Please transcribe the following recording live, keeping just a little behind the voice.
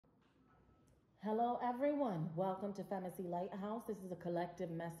Hello, everyone. Welcome to FEMACY'S LightHouse. This is a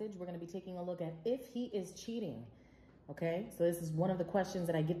collective message. We're going to be taking a look at if he is cheating. Okay, so this is one of the questions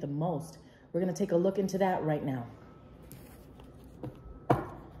that I get the most. We're going to take a look into that right now.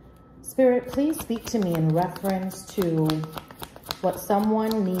 Spirit, please speak to me in reference to what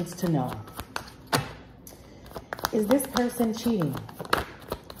someone needs to know. Is this person cheating?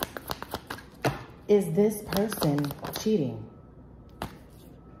 Is this person cheating?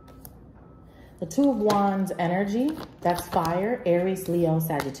 The Two of Wands energy, that's fire, Aries, Leo,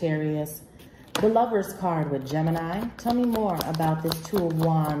 Sagittarius. The Lover's card with Gemini. Tell me more about this Two of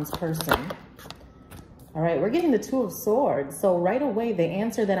Wands person. All right, we're getting the Two of Swords. So right away, the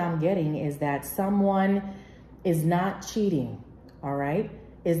answer that I'm getting is that someone is not cheating. All right,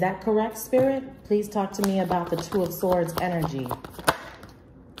 is that correct, Spirit? Please talk to me about the Two of Swords energy.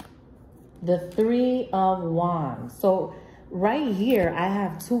 The Three of Wands. So right here, I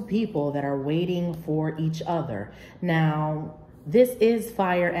have two people that are waiting for each other. Now, this is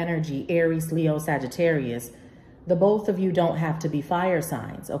fire energy, Aries, Leo, Sagittarius. The both of you don't have to be fire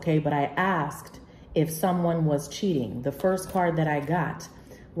signs, okay? But I asked if someone was cheating. The first card that I got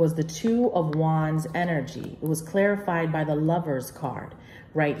was the Two of Wands energy. It was clarified by the Lover's card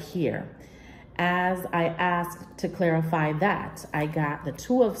right here. As I asked to clarify that, I got the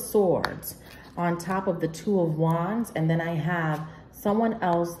Two of Swords on top of the Two of Wands, and then I have someone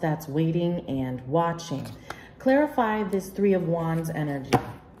else that's waiting and watching. Clarify this Three of Wands energy.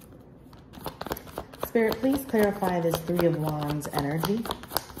 Spirit, please clarify this Three of Wands energy.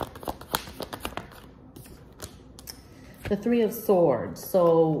 The Three of Swords.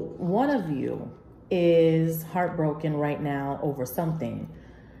 So one of you is heartbroken right now over something.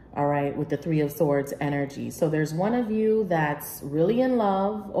 All right, with the Three of Swords energy. So there's one of you that's really in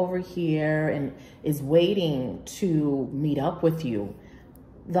love over here and is waiting to meet up with you.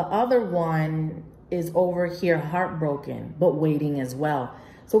 The other one is over here heartbroken, but waiting as well.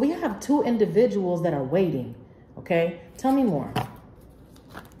 So we have two individuals that are waiting, okay? Tell me more.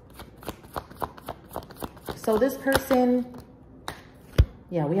 So this person,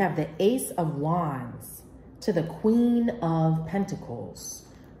 yeah, we have the Ace of Wands to the Queen of Pentacles.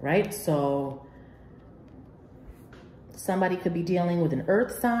 Right? So somebody could be dealing with an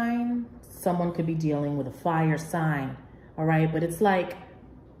earth sign. Someone could be dealing with a fire sign. All right. But it's like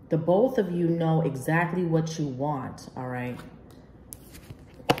the both of you know exactly what you want. All right.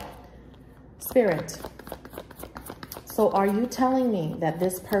 Spirit. So are you telling me that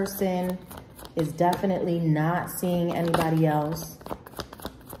this person is definitely not seeing anybody else?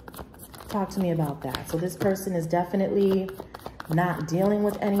 Talk to me about that. So this person is definitely not dealing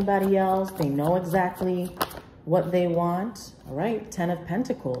with anybody else. They know exactly what they want. All right, Ten of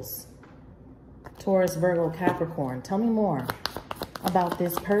Pentacles. Taurus, Virgo, Capricorn. Tell me more about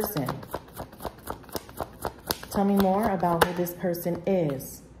this person. Tell me more about who this person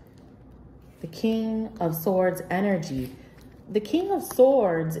is. The King of Swords energy. The King of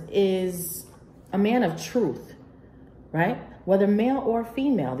Swords is a man of truth, right? Whether male or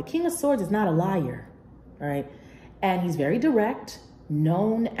female. The King of Swords is not a liar, all right? And he's very direct,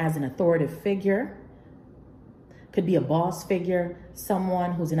 known as an authoritative figure. Could be a boss figure,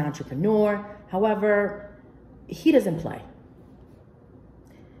 someone who's an entrepreneur. However, he doesn't play.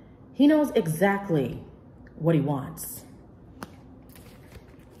 He knows exactly what he wants.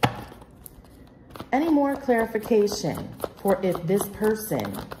 Any more clarification for if this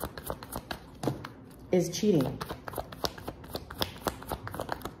person is cheating?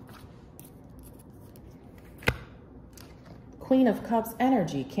 Queen of Cups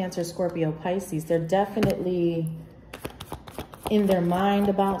energy, Cancer, Scorpio, Pisces. They're definitely in their mind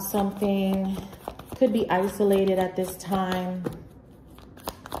about something. Could be isolated at this time.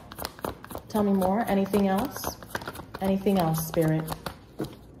 Tell me more. Anything else? Anything else, Spirit?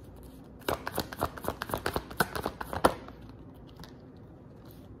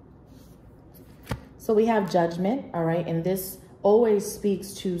 So we have Judgment, all right? And this always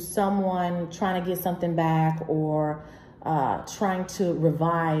speaks to someone trying to get something back or trying to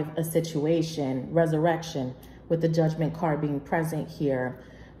revive a situation, resurrection, with the Judgment card being present here.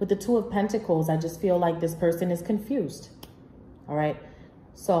 With the Two of Pentacles, I just feel like this person is confused. All right.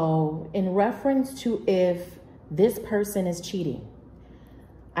 So in reference to if this person is cheating,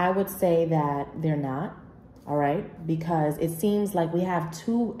 I would say that they're not. All right. Because it seems like we have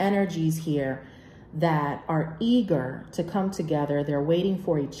two energies here that are eager to come together. They're waiting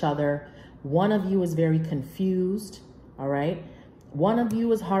for each other. One of you is very confused. All right. One of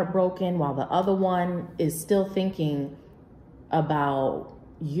you is heartbroken while the other one is still thinking about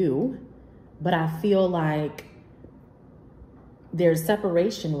you. But I feel like there's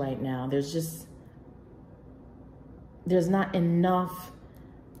separation right now. There's just there's not enough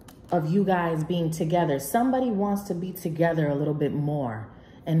of you guys being together. Somebody wants to be together a little bit more,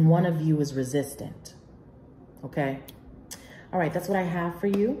 and one of you is resistant. Okay? All right, that's what I have for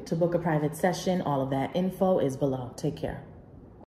you. To book a private session, all of that info is below. Take care.